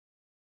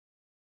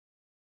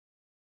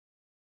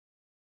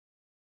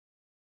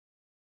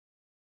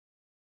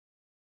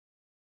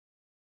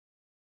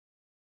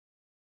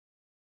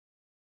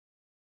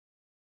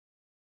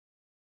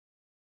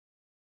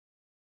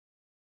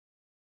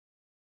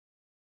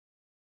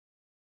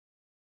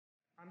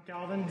I'm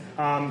Calvin.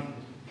 I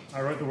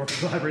wrote the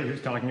workbook library he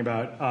was talking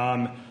about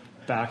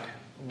back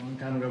a long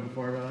time ago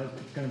before I realized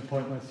it's kind of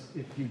pointless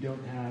if you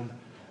don't have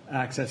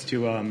access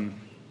to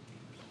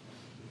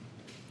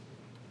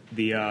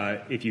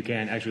if you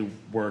can actually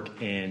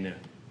work in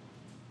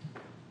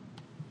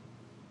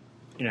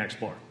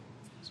Explorer.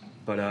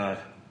 But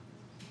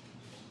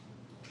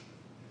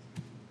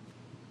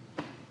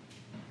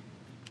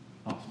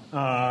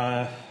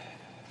awesome.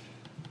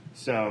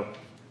 So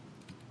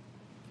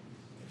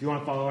if you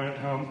want to follow along at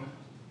home,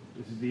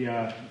 this is the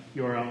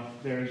URL.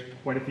 There's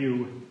quite a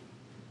few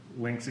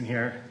links in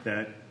here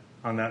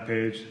on that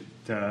page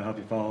to help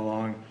you follow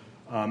along.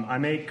 I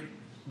make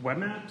web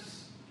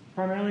maps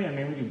primarily. I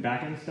mainly do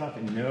backend stuff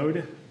in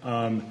Node.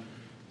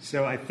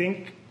 So I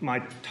think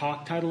my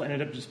talk title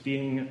ended up just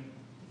being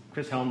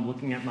Chris Helm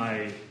looking at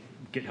my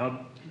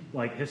GitHub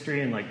history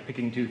and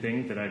picking two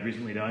things that I've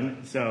recently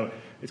done. So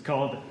it's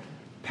called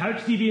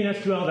PouchDB and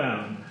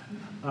SQLDown.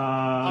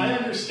 I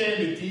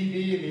understand the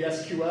DB and the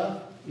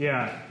SQL.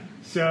 Yeah.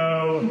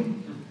 So,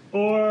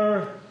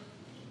 or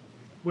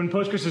when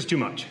Postgres is too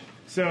much.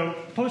 So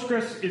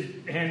Postgres is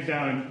hands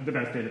down the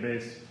best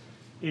database.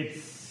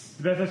 It's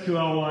the best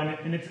SQL one,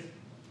 and it's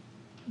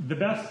the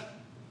best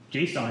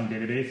JSON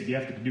database if you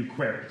have to do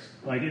queries.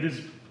 It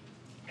is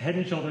head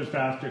and shoulders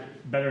faster,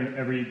 better in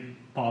every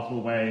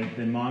possible way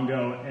than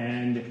Mongo,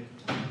 and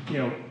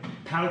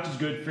Couch is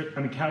good for.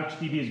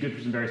 CouchDB is good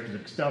for some very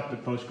specific stuff,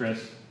 but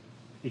Postgres,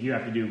 if you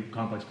have to do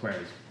complex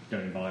queries,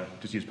 don't even bother.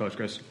 Just use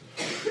Postgres.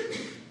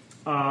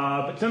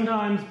 But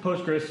sometimes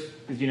Postgres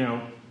is,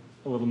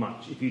 a little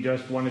much. If you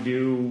just want to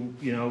do,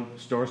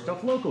 store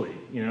stuff locally,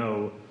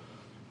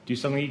 do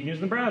something you can use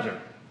in the browser.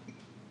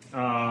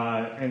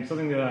 And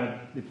something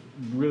that it's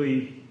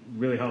really,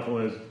 really helpful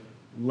is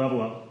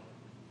Level Up,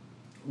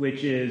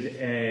 which is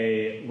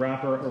a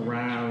wrapper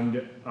around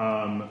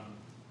a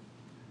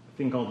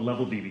thing called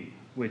LevelDB,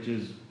 which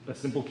is a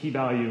simple key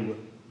value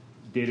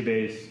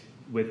database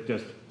with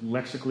just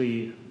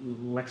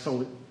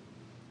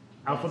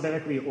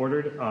alphabetically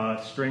ordered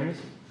strings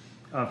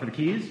for the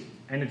keys,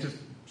 and it's just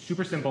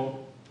super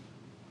simple.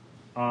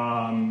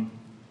 But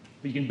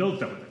you can build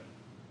stuff with it.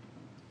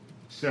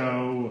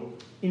 So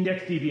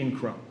IndexedDB in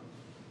Chrome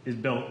is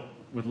built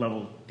with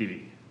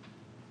LevelDB.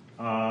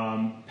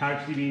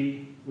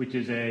 PouchDB, which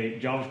is a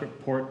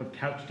JavaScript port of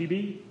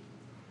CouchDB,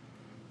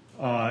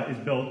 is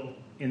built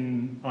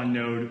on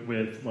Node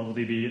with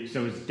LevelDB.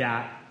 So is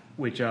Dat,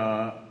 which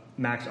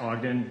Max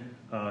Ogden,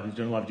 who's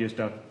doing a lot of Geo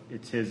stuff,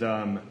 it's his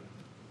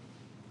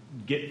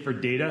Git for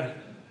data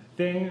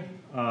thing,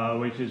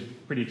 which is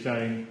pretty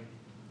exciting.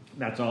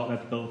 That's built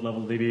with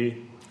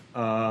LevelDB.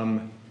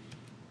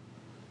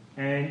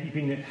 And you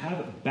can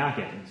have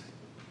backends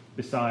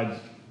besides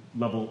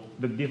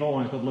the default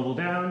one is called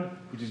SQLDown,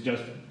 which is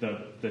just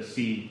the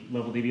C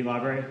LevelDB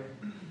library.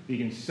 You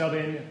can sub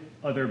in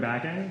other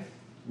backends,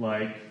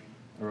 like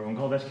I wrote one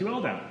called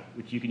SQLDown,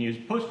 which you can use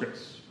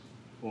Postgres,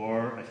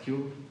 or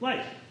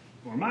SQLite,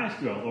 or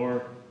MySQL,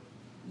 or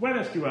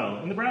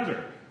WebSQL in the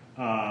browser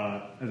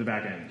as a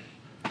backend.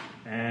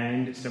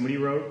 And somebody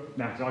wrote,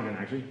 Max Ogden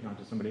actually, not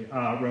just somebody,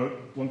 wrote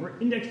one for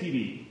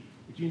IndexedDB,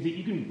 which means that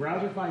you can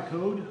browserify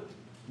code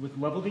with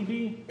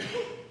LevelDB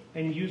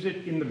and use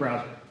it in the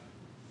browser.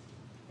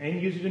 And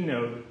use it in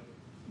Node,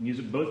 and use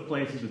it both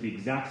places with the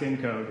exact same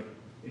code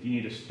if you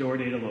need to store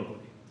data locally,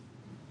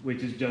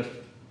 which is just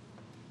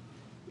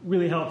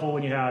really helpful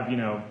when you have,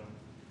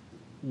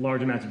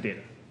 large amounts of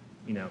data.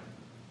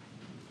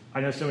 I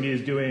know somebody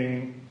is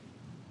doing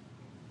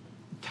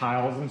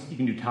tiles, and you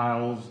can do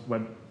tiles,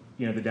 the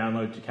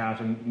download to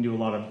caption. You can do a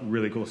lot of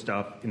really cool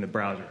stuff in the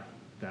browser.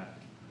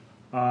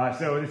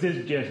 So this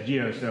is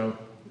JS.Geo, so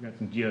we've got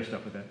some Geo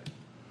stuff with it.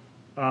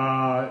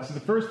 So the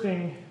first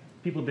thing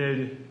people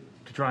did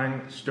to try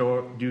and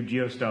do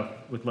Geo stuff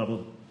with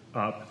Level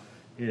Up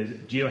is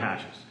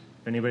geohashes.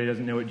 If anybody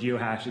doesn't know what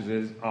geohashes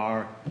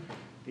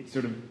it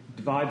sort of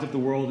divides up the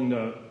world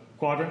into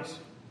quadrants.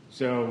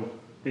 So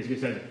basically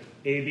it says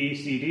A, B,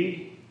 C,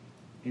 D.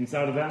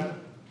 Inside of them,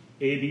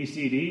 A, B,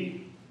 C,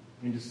 D.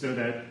 And just so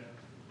that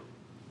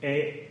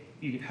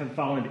you have the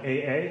following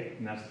AA,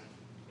 and that's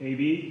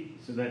AB,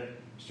 so that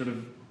sort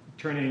of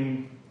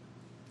turning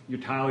your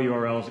tile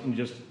URLs into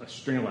just a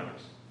string of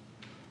letters.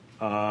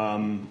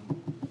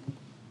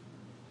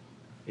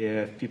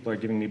 If people are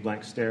giving me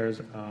blank stares,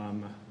 let's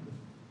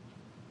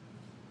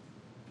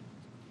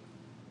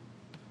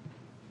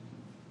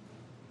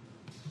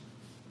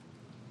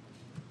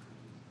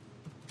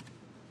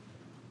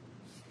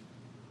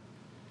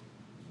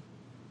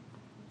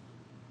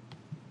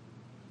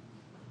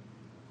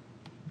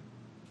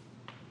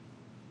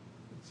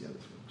see how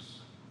this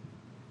works.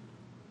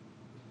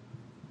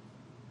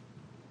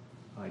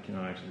 I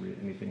cannot actually read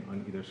anything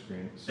on either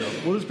screen. So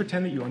we'll just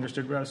pretend that you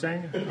understood what I was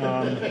saying.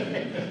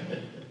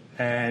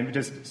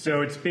 And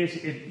so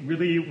it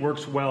really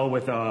works well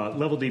with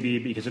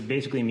LevelDB because it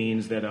basically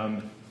means that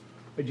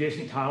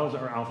adjacent tiles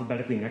are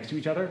alphabetically next to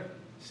each other.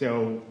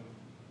 So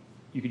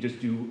you could just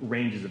do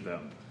ranges of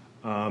them.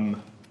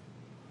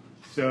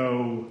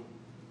 So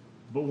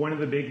But one of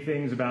the big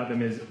things about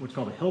them is what's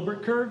called a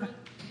Hilbert curve,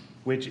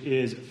 which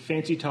is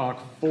fancy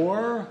talk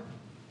for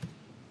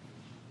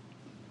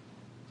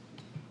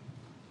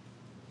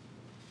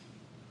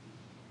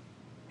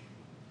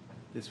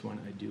this one.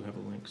 I do have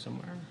a link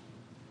somewhere.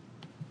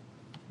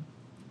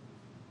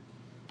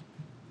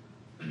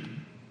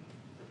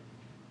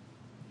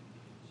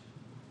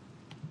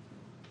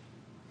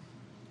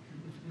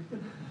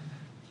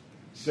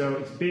 So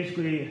it's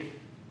basically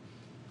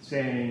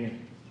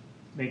saying,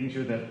 making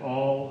sure that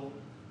all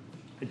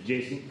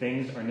adjacent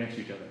things are next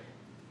to each other.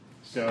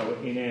 So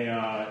in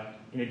a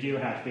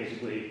geohash,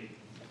 basically,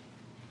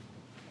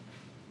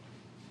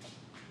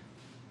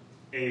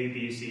 A,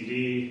 B, C,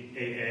 D,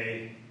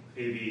 A,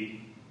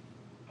 B,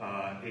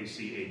 A,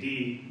 C, A,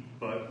 D.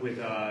 But with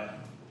a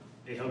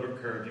Hilbert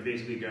curve, you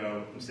basically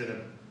go, instead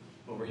of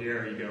over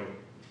here, you go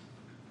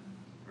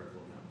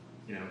vertical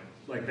now,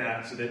 like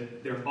that, so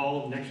that they're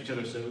all next to each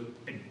other. So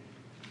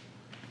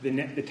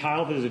the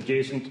tile that is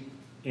adjacent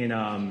in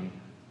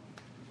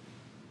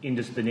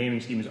just the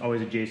naming scheme is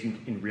always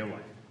adjacent in real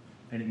life,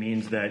 and it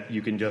means that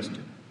you can just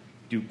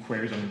do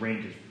queries on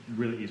ranges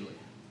really easily.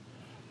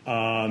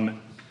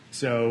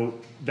 So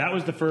that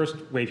was the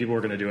first way people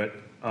were going to do it.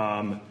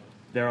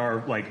 There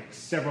are like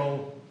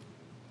several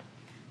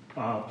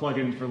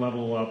plugins for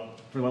level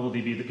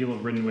DB that people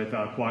have written with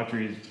quad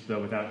trees,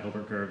 though without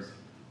Hilbert curves.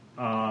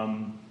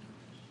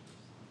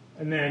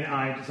 And then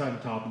I decided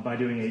to top it by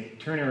doing a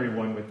ternary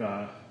one with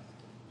a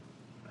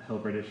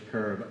Hilbertish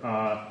curve.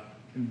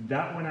 And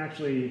that one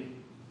actually,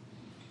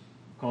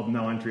 called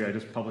non-tree, I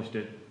just published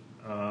it.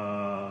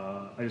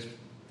 I just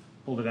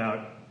pulled it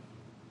out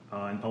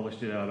and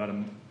published it about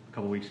a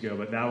couple weeks ago.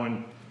 But that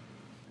one,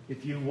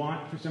 if you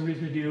want for some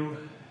reason to do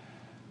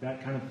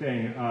that kind of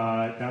thing,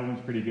 that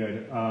one's pretty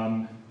good.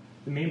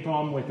 The main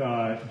problem with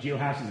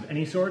geohashes of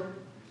any sort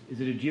is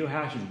that a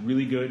geohash is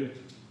really good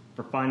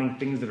for finding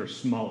things that are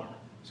smaller.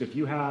 So if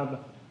you have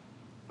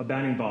a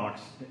bounding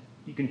box,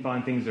 you can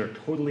find things that are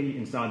totally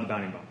inside the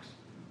bounding box.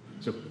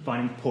 So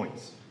finding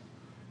points.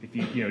 If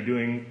you're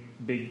doing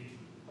big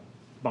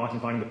box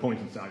and finding the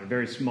points inside, or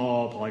very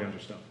small polygons or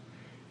stuff.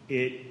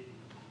 It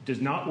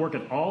does not work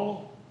at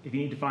all if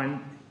you need to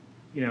find,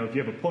 if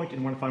you have a point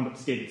and want to find what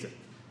state it's in.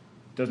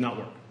 It does not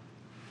work.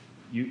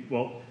 You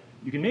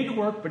can make it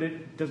work, but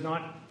it is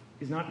not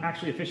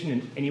actually efficient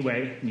in any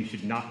way, and you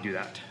should not do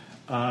that.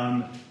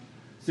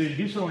 So to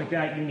do something like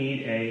that, you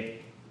need a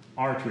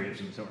R tree of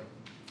some sort.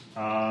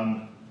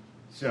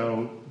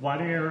 So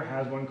Vladimir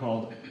has one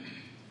called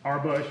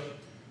rbush.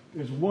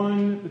 There's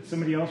one that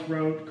somebody else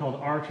wrote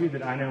called rtree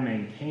that I now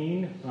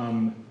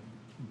maintain.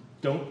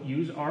 Don't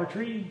use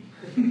rtree.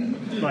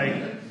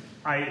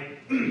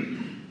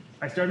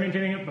 I started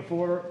maintaining it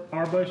before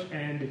rbush,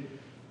 and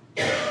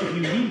if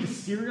you need to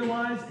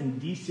serialize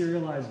and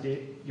deserialize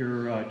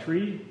your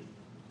tree,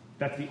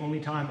 that's the only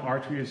time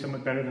rtree is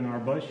somewhat better than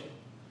rbush,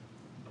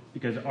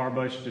 because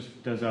rbush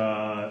just does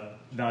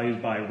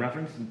values by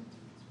reference.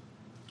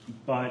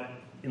 But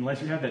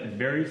unless you have that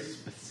very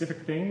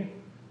specific thing,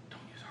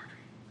 don't use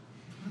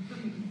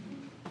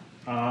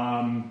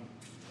rtree.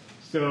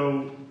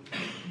 So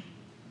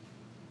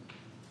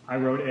I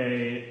wrote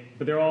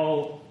but they're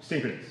all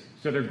synchronous.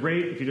 So they're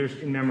great if you're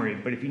just in memory,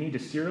 but if you need to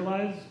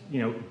serialize,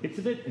 bits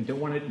of it and don't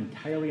want it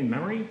entirely in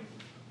memory,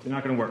 they're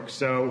not going to work.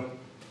 So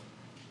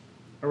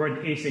I wrote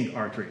an async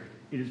rtree.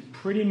 It is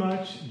pretty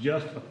much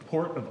just a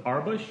port of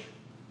rbush,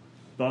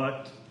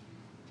 but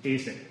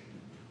async,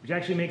 which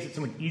actually makes it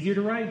somewhat easier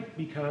to write,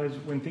 because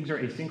when things are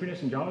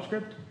asynchronous in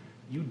JavaScript,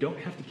 you don't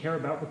have to care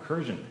about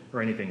recursion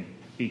or anything,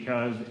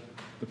 because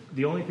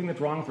the only thing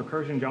that's wrong with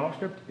recursion in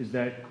JavaScript is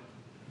that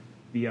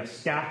the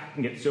stack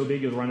can get so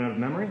big you'll run out of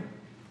memory.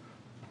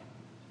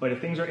 But if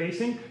things are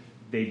async,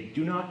 they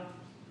do not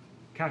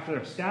capture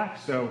their stack,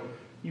 so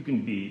you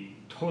can be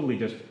totally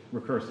just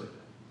recursive.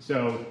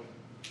 So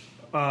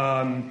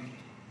I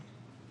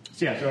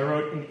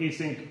wrote an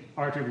async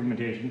rtree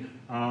implementation.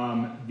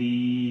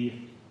 The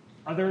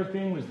other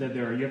thing was that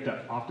you have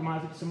to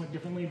optimize it somewhat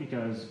differently,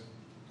 because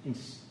the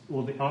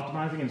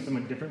optimizing is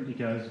somewhat different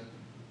because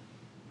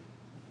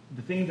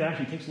the thing that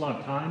actually takes a lot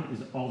of time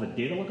is all the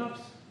data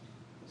lookups.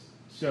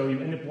 So you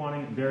end up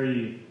wanting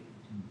very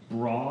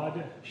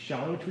broad,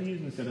 shallow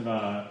trees instead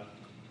of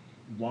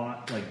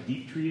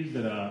deep trees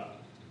that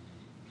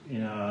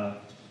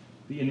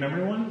the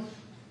in-memory ones.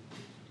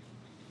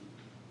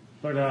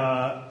 But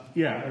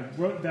I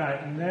wrote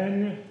that and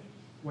then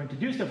went to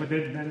do stuff with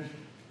it.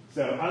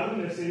 So I live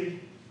in this city.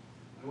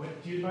 I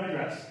went to use my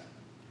address.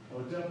 I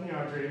looked up in the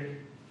R tree,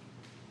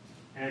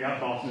 and I got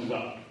Boston as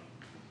well.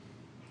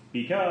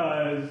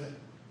 Because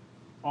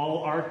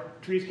all R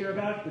trees care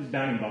about is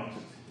bounding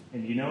boxes.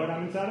 And you know what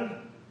I'm inside of?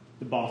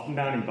 The Boston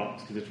bounding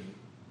box, because it's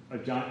a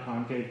giant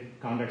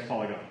convex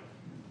polygon.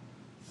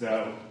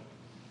 So,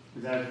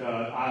 because that's the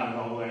island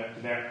all the way up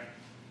to there.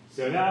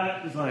 So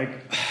that is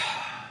like,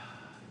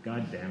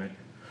 God damn it.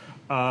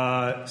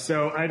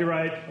 So I had to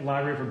write a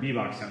library for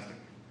bbox testing.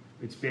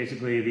 It's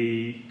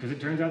basically because it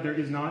turns out there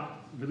is not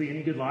really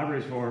any good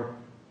libraries for,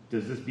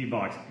 does this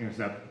bbox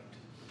intercept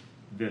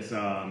this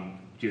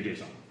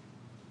GeoJSON?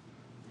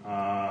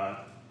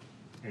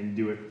 and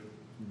do it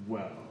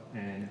well.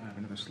 And I have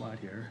another slide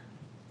here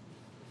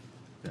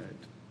that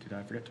did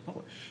I forget to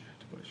publish?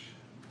 To push.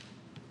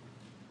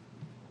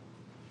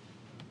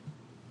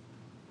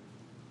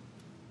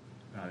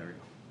 There we go.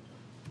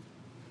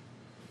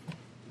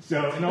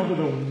 So, and all of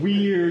the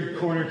weird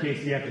corner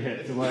cases you have to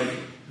hit. So, like,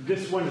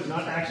 this one is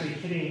not actually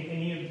hitting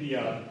any of the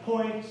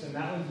points, and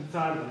that one's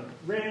inside of the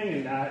ring,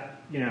 and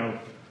that, you know.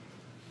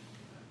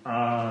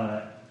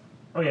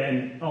 Oh, yeah,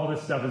 and all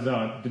this stuff is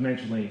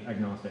dimensionally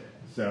agnostic.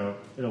 So,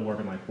 it'll work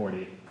in like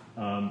 40.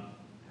 Haven't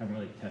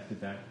really tested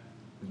that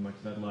as much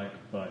as I'd like,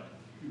 but.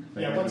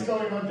 Yeah, what's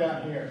going on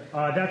down here?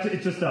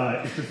 It's just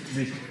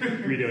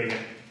redoing it.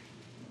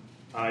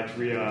 It's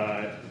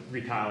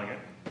retiling it.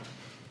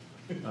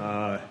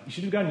 You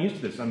should have gotten used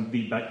to this. I'm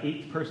the about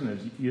 8th person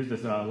that's used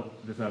this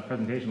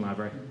presentation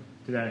library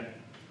today.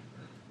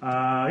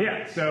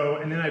 Yeah. So,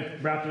 and then I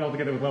wrapped it all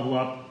together with Level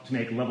Up to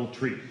make Level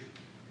Tree,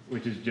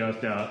 which is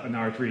just an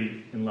R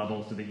tree in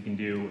Level, so that you can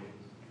do,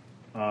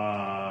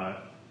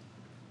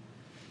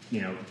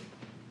 you know,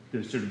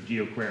 those sort of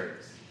geo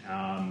queries,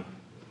 and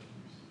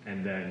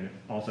then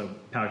also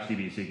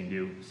PouchDB, so you can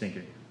do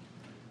syncing.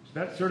 So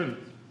that's sort of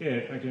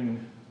it. I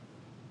can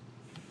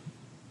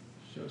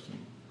show some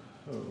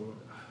code.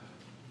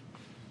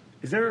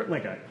 Is there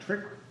like a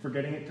trick for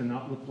getting it to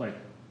not look like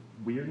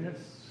weirdness?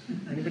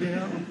 Anybody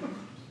know?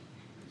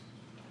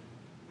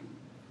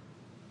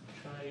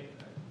 Try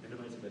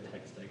minimizing the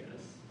text, I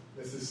guess.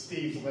 This is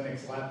Steve's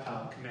Linux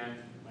laptop. Command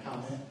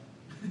Comment.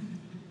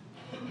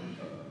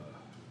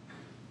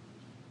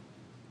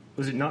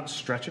 Was it not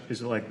stretch?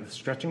 Is it like the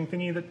stretching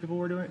thingy that people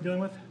were dealing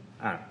with?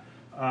 I don't know.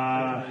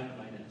 command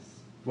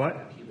minus. What?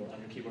 On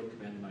your keyboard,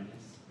 command minus.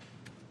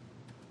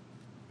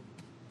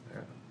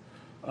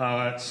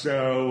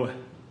 So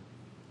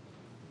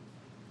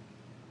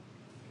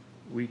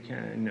we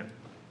can.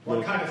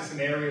 What kind of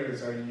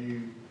scenarios are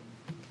you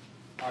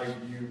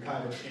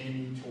kind of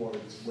aiming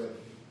towards with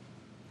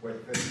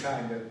this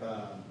kind of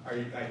are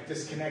you like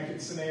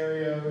disconnected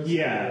scenarios?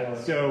 Yeah. Or?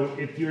 So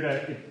if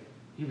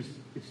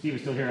Steve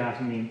was still here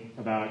asking me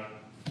about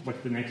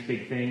what's the next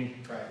big thing,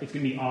 right. It's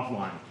going to be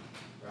offline.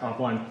 Right.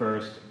 Offline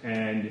first,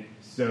 and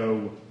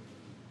so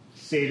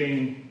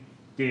saving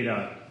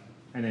data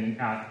and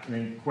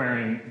then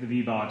querying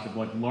the VBox of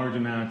like large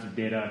amounts of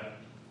data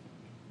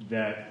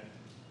that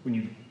when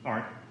you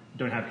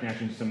don't have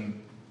connection to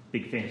some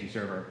big fancy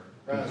server.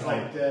 Right, it's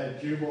like the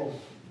Jubal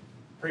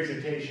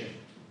presentation.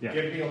 Yeah.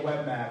 Give me a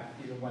web map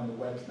even when the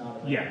web's not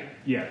around.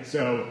 Yeah.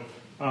 So,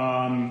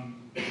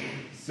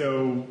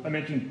 so I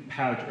mentioned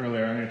Pouch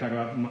earlier. I'm going to talk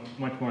about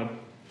much more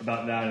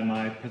about that in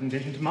my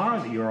presentation tomorrow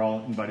that you're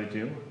all invited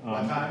to.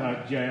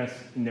 About JS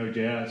and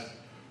Node.js.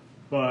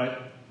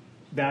 But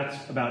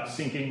that's about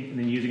syncing and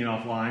then using it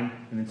offline,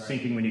 and then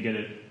syncing when you get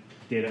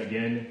data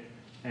again.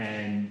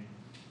 And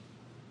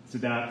so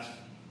that's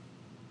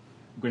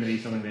going to be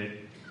something that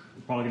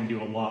we're probably going to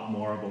do a lot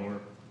more of when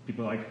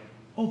people are like,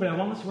 oh, but I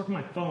want this to work on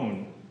my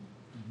phone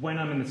when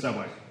I'm in the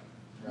subway.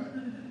 Right.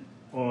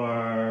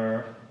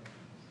 Or,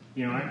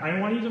 you know, I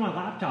want to use it on my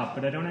laptop,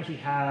 but I don't actually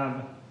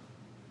have,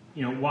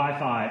 you know,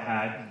 Wi-Fi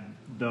at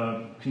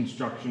the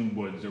construction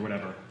woods or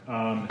whatever.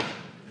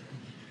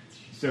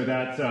 So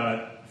that's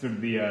sort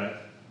of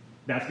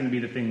that's going to be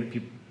the thing that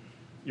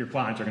your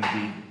clients are going to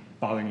be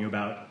bothering you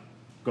about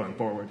going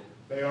forward.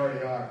 They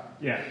already are.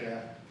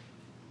 Yeah.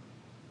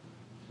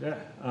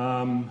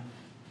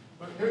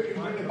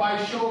 But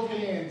by show of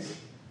hands,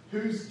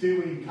 who's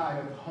doing kind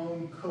of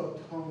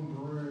home-cooked,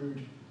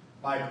 home-brewed,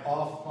 like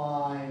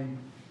offline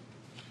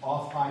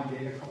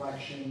data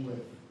collection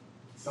with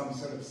some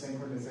sort of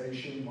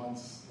synchronization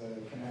once the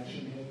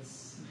connection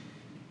hits?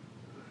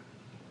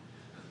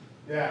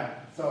 Yeah,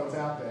 so it's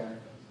out there.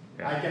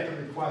 Yeah. I get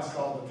the request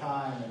all the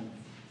time, and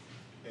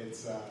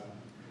it's a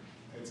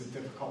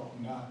difficult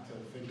nut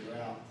to figure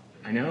out.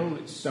 I know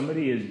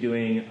somebody is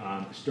doing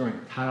storing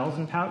tiles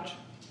in Pouch,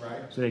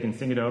 Right. so they can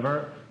sync it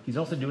over. He's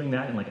also doing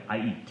that in like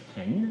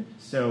IE10.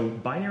 So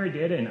binary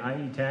data in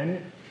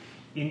IE10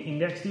 in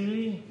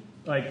IndexedDB,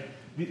 like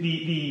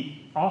the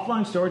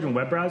offline storage in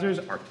web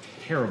browsers are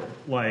terrible.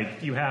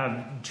 Like you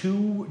have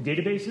two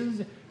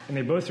databases and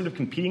they're both sort of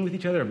competing with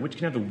each other of which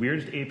can have the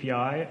weirdest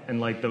API and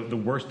like the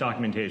worst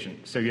documentation.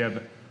 So you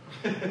have,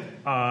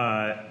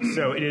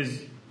 so it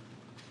is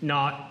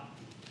not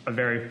a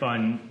very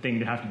fun thing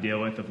to have to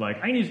deal with of like,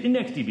 I can use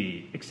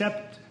IndexedDB,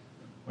 except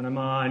when I'm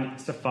on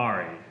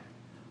Safari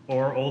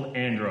or old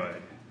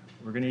Android.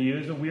 We're going to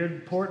use a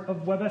weird port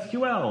of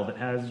WebSQL that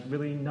has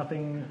really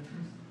nothing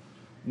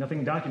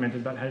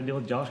documented about how to deal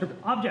with JavaScript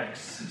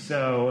objects.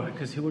 So,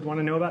 because who would want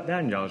to know about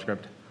that in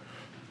JavaScript?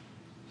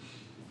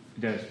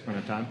 You guys run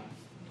out of time?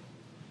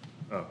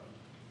 Oh.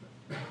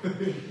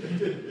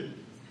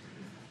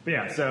 But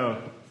yeah,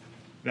 so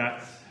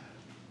that's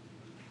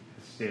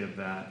the state of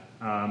that.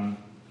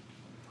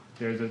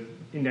 There's an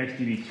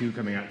IndexedDB 2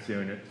 coming out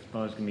soon. It's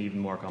probably going to be even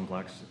more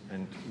complex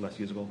and less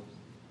usable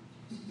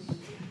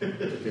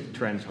if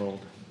trends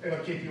hold. It'll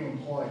keep you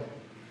employed.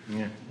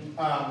 Yeah.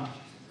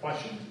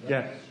 Questions? Right?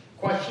 Yeah.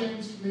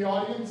 Questions from the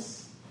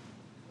audience?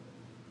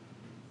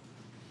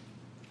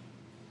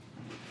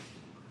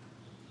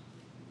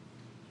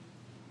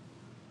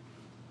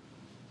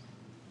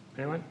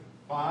 Anyone?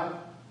 5?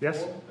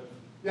 Yes? 4?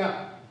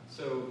 Yeah.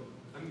 So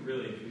I'm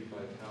really intrigued by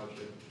Couch.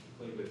 I've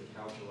played with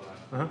Couch a lot.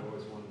 I've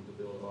always wanted to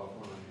build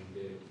offline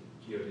and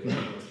geodata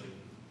collection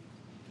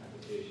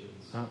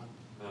applications.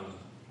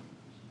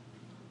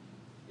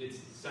 It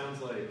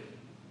sounds like,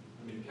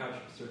 I mean, Couch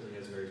certainly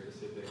has a very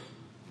specific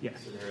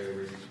scenario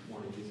where you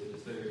want to use it.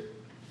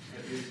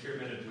 Have you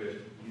experimented with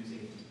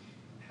using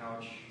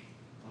Pouch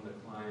on the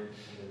client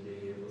and then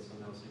being able to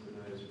somehow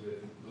synchronize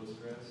with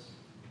Postgres?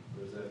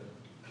 Or is that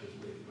just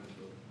way too much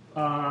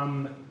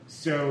of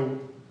So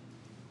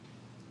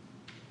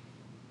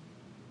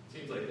it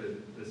seems like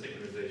the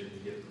synchronization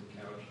you get from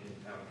Couch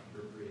and Pouch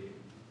are pretty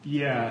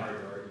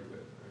hard to argue with.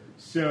 Right?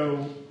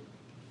 So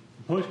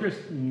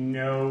Postgres,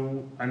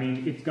 no. I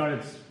mean, it's got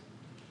its.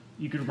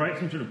 You could write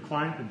some sort of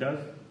client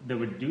that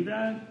would do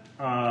that,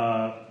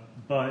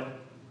 but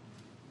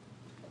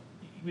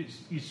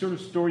you sort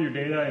of store your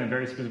data in a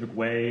very specific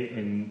way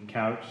in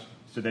Couch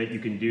so that you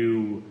can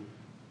do.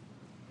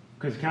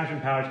 Because Couch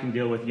and Pouch can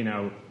deal with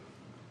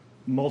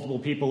multiple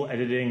people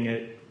editing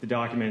the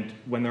document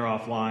when they're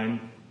offline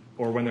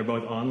or when they're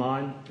both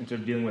online, and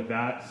sort of dealing with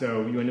that.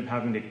 So you end up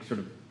having to sort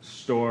of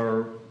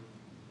store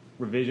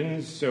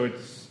revisions. So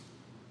it's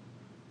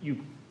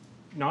you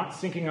not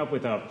syncing up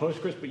with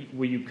Postgres, but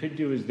what you could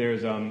do is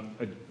there's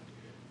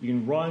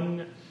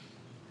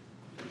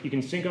you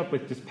can sync up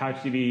with just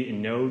PouchDB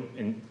in Node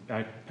and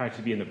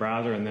PouchDB in the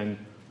browser, and then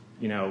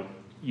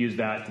use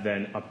that to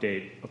then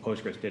update a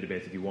Postgres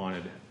database if you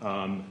wanted.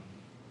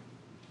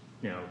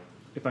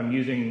 If I'm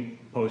using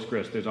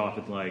Postgres, there's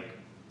often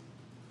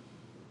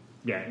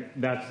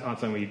that's not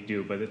something we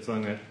do, but it's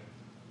something that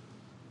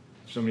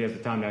if somebody has the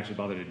time to actually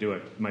bother to do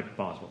it, it might be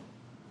possible.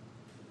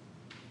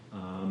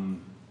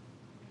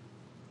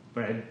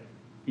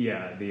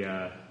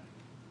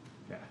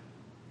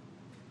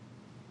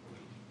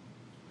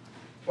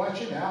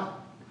 Question now?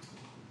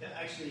 Yeah,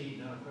 actually,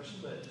 not a question,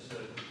 but just a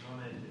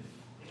comment.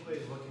 If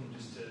anybody's looking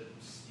just to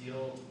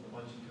steal a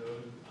bunch of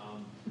code,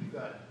 we've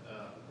got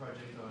a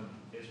project on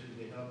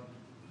GitHub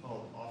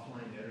called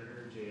Offline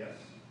Editor JS.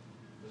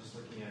 I was just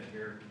looking at it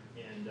here,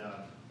 and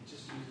it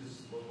just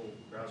uses local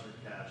browser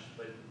cache,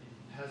 but it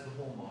has the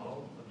whole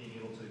model of being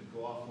able to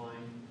go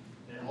offline,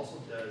 and it also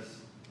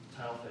does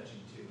tile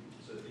fetching too.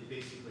 So it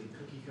basically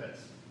cookie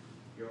cuts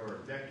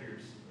your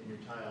vectors and your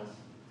tiles,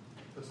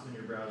 puts them in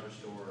your browser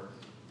store,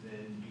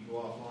 then you go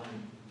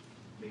offline,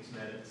 make some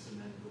edits, and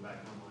then go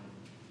back online.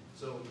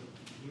 So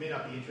you may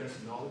not be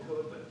interested in all the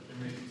code, but there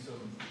may be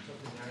something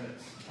there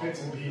that's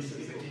bits and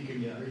pieces that you can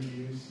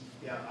reuse.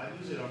 Yeah, I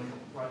use it on a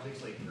couple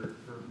projects like for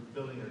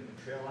building a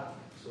trail app.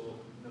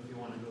 So if you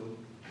want to go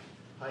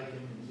hiking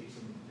and take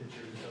some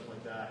pictures and stuff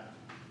like that,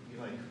 you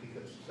cookie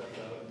cut some stuff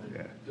out and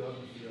then go out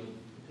in the field,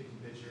 take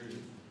some pictures,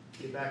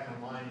 get back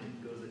online, and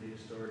it goes to the data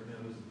store, it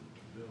goes,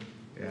 boom,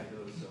 it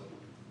goes. So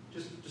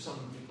just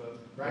something to think about.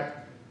 Right.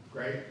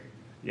 Great.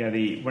 Yeah,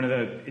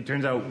 it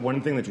turns out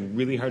one thing that's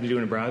really hard to do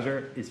in a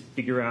browser is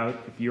figure out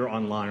if you're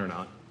online or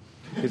not.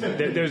 Because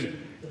there's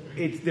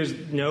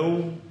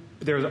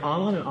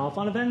online and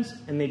offline events,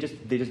 and they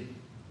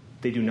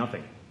do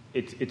nothing.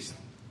 It's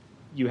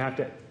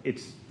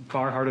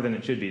far harder than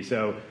it should be.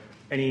 So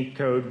any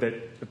code that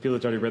a people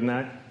that's already written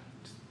that,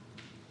 just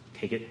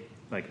take it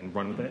and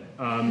run with it.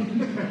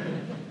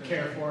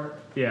 Care for it.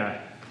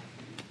 Yeah,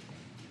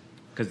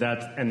 because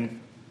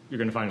and you're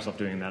going to find yourself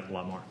doing that a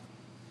lot more.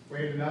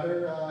 Wait,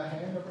 another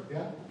hand over?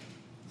 Yeah.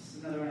 This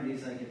is another one of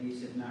these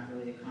abusive, not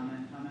really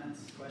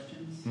comments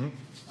questions.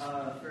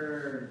 Mm-hmm.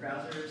 For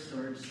browser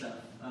storage stuff,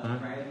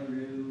 Brian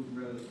LaRue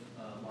wrote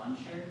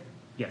LawnShare.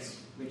 Yes.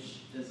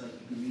 Which does an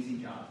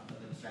amazing job of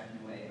abstracting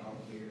away all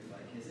the weird,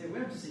 is it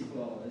web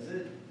SQL? Is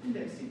it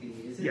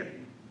IndexedDB? Is it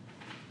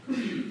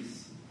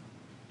cookies?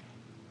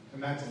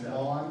 And that's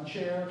lawn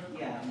chair?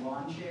 Yeah,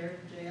 LawnShare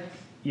JS.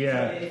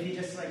 Yeah. So if you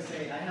just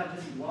say, I have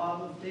this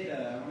blob of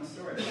data, I want to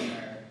store it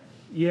somewhere.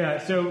 Yeah,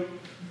 so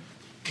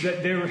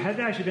there has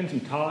actually been some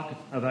talk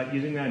about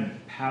using that in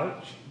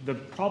Pouch. The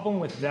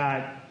problem with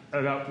that,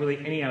 about really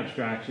any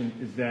abstraction,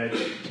 is that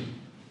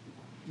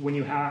when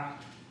you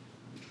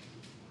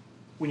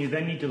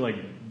then need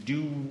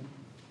to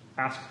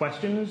ask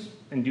questions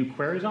and do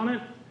queries on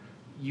it,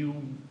 you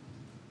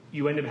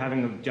end up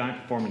having a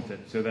giant performance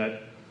hit.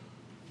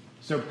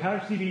 So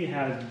PouchDB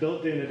has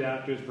built-in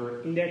adapters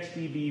for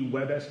IndexedDB,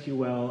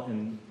 WebSQL,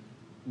 and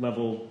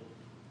level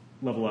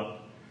up.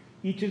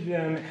 Each of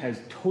them has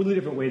totally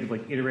different ways of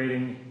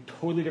iterating,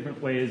 totally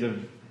different ways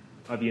of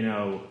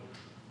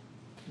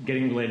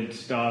getting related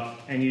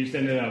stuff, and you just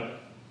ended up,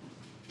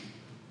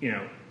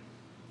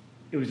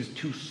 it was just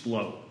too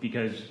slow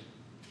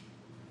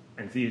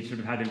and so you sort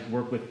of had to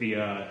work with the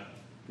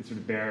sort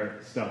of bare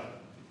stuff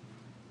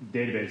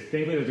database.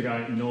 Thankfully, there's a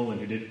guy, Nolan,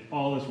 who did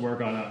all this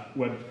work on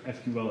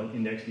WebSQL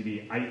and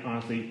IndexedDB. I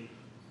honestly,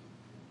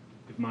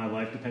 if my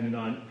life depended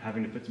on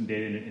having to put some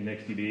data in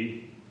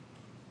IndexedDB,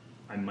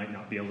 I might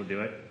not be able to do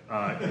it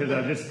because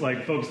I'm just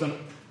focused on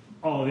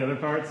all the other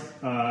parts.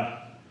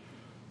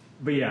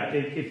 But yeah,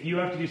 if you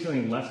have to do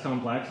something less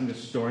complex and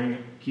just storing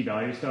key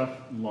value stuff,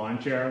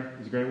 LawnShare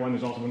is a great one.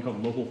 There's also one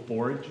called Local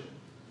Forage,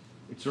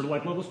 It's sort of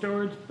like local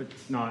storage, but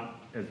it's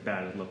not as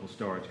bad as local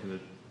storage because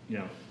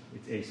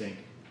it's async.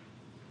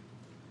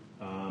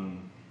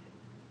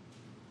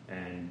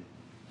 And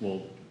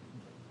well,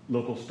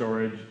 local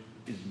storage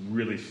is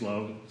really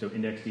slow, so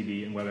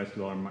IndexedDB and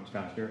WebSQL are much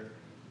faster.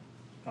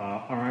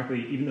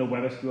 Ironically, even though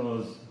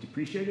WebSQL is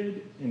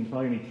depreciated and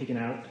probably going to be taken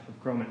out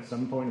of Chrome at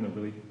some point in the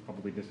really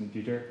probably distant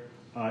future,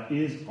 it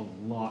is a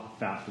lot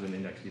faster than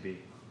IndexedDB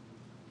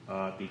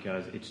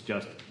because it's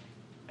just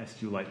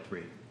SQLite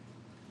 3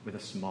 with a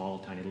small,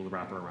 tiny little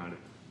wrapper around it.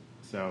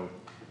 So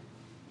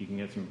you can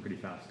get some pretty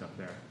fast stuff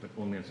there, but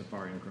only on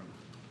Safari and Chrome.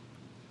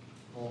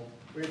 Well,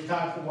 we have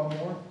time for one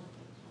more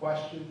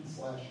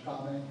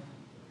question/comment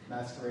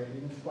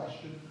masquerading as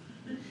question.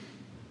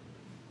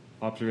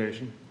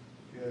 Observation.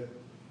 Good.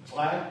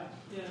 Flag?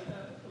 Yeah,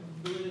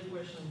 a related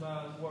question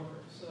about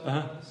workers.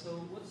 So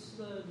what's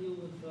the deal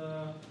with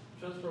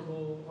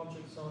transferable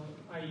objects on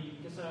IE?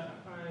 Because I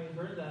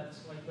heard that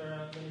there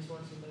are many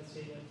sources that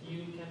say that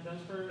you can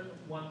transfer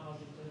one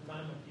object at a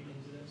time, but you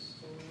can do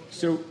this.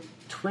 So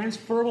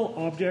transferable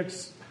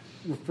objects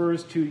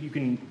refers to you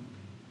can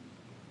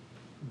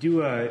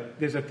do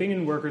there's a thing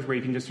in workers where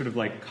you can just sort of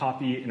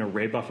copy an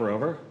array buffer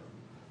over,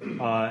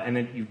 and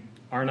then you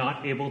are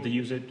not able to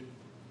use it.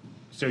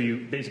 So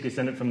you basically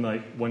send it from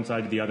one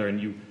side to the other,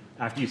 and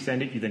after you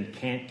send it, you then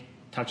can't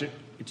touch it.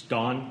 It's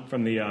gone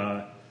from the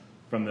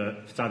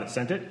side that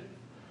sent it.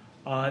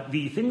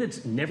 The thing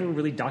that's never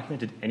really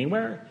documented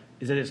anywhere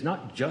is that it's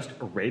not just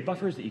array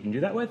buffers that you can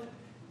do that with.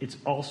 It's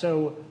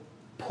also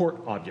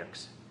port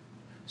objects,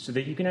 so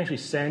that you can actually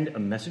send a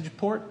message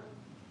port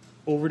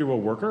over to a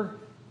worker.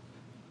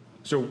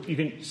 So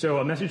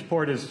a message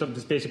port is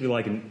just basically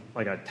like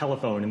a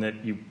telephone, in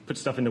that you put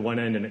stuff into one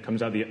end and it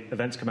comes out. The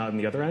events come out in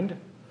the other end.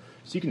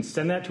 So you can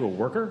send that to a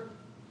worker,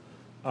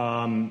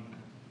 and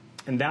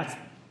that's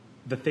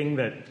the thing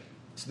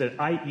so that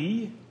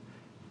IE,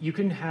 you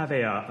can have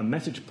a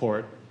message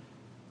port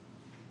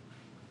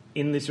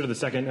in the sort of the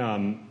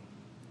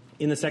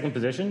second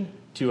position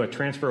to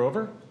transfer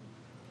over.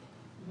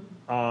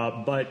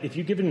 But if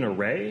you give it an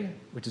array,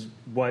 which is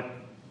what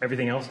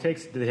everything else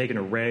takes, they take an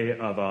array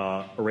of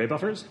array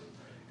buffers,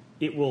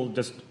 it will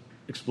just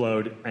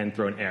explode and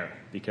throw an error,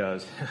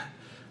 because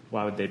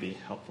why would they be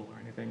helpful or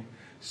anything?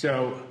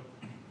 So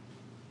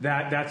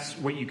that's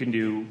what you can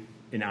do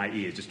in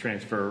IE, is just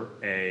transfer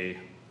a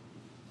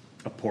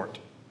port,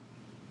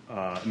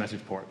 a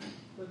message port.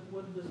 But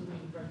what does it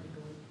mean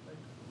practically?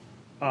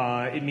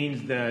 It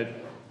means that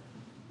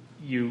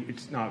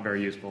it's not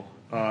very useful.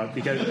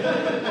 Because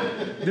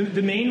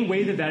the main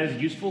way that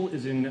is useful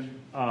is in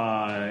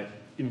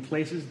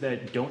places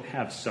that don't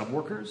have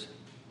subworkers.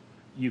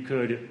 You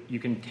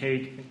can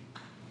take,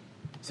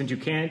 since you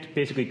can't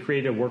basically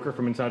create a worker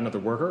from inside another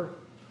worker,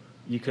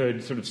 you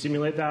could sort of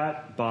simulate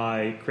that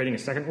by creating a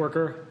second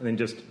worker and then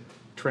just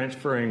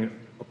transferring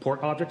a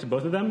port object to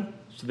both of them,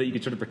 so that you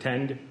could sort of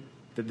pretend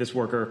that this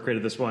worker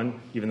created this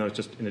one, even though it's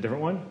just in a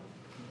different one.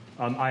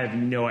 I have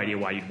no idea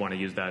why you'd want to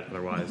use that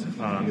otherwise.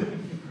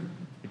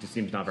 It just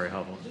seems not very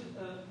helpful.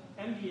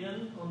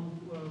 MDN on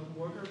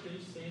worker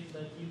page says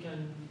that you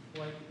can,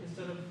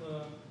 instead of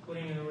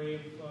putting an array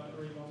of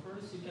array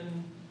buffers, you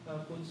can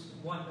put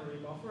one array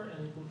buffer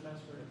and it will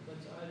transfer it. But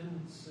I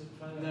didn't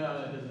try that. No,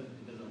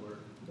 it doesn't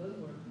work. It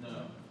doesn't work.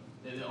 No.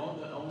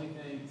 The only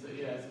thing, so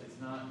yeah, it's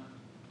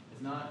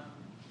not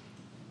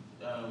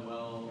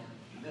well.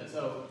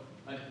 So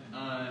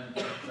on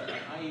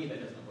IE that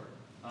doesn't work.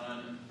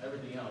 On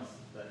everything else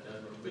that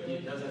does work, but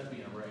it does have to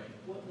be an array.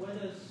 Why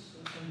does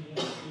MDN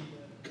say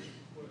that it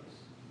works?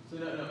 So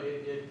no,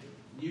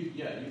 you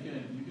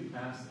can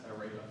pass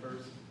array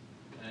buffers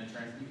and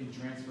you can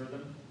transfer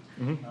them,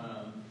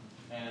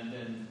 and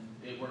then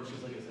it works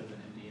just like it says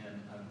in MDN.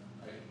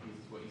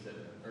 This is what you said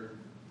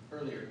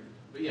earlier,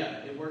 but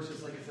yeah, it works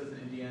just like it says in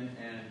MDN,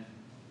 and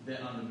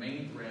then on the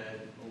main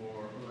thread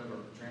or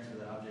whoever transfer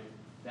that object,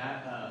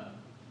 that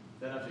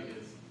object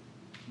is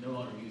no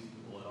longer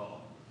usable at all.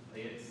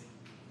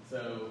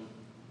 So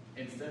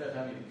instead of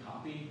having to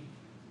copy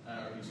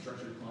or do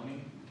structured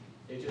cloning,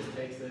 it just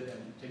takes it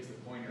and takes the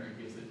pointer and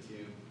gives it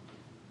to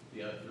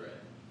the other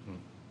thread.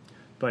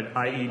 But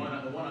so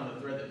the one on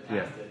the thread that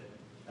passed it,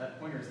 that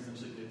pointer is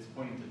essentially it's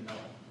pointing to null.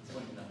 It's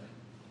pointing to nothing.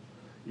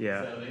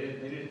 Yeah. So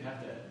they didn't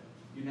have to.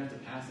 You didn't have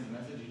to pass any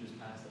message. You just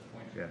pass the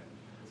pointer.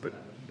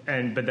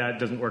 Yeah. But that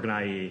doesn't work in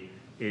IE.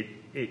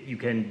 You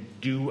can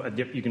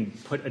you can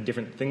put a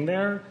different thing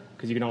there,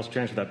 because you can also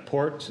transfer that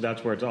port. So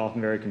that's where it's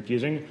often very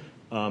confusing.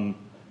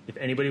 If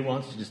anybody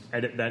wants to just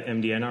edit that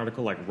MDN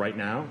article right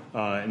now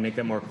and make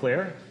that more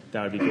clear,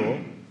 that would be cool.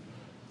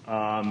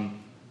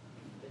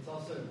 It's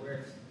also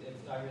where it's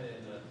documented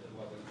in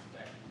what we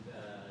expect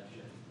the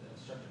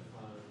structured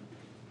clone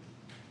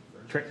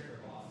for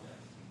transferable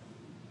objects.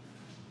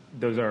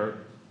 Those are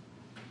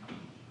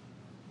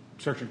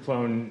structured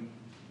clone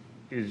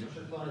is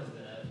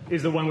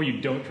the one where you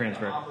don't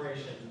transfer.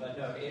 Operation, but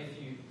no, if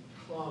you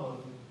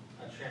clone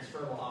a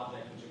transferable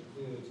object which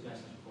includes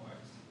message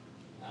ports,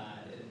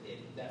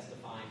 that's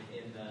defined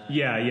in the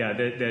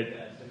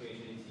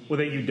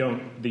that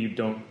you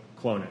don't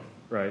clone it,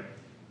 right?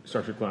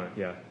 Structured clone,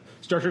 yeah.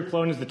 Structured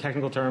clone is the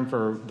technical term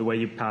for the way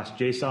you pass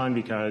JSON,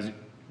 because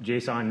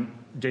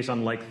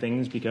JSON-like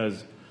things,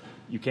 because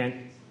you can't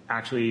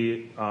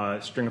actually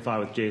stringify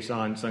with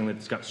JSON something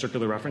that's got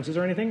circular references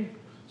or anything.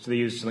 So they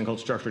use something called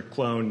structured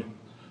clone,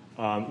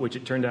 which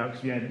it turned out,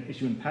 because we had an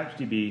issue in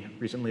PouchDB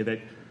recently, that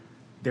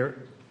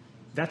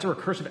that's a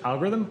recursive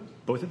algorithm,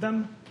 both of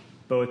them.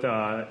 Both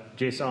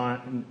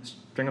JSON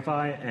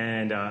stringify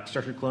and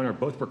structured clone are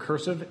both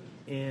recursive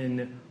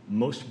in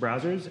most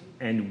browsers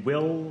and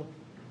will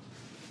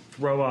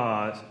throw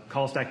a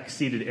call stack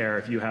exceeded error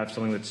if you have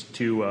something that's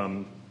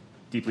too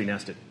deeply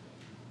nested.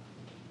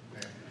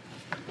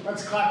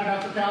 Let's clap it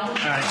up for Calvin.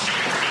 All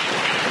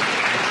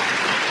right.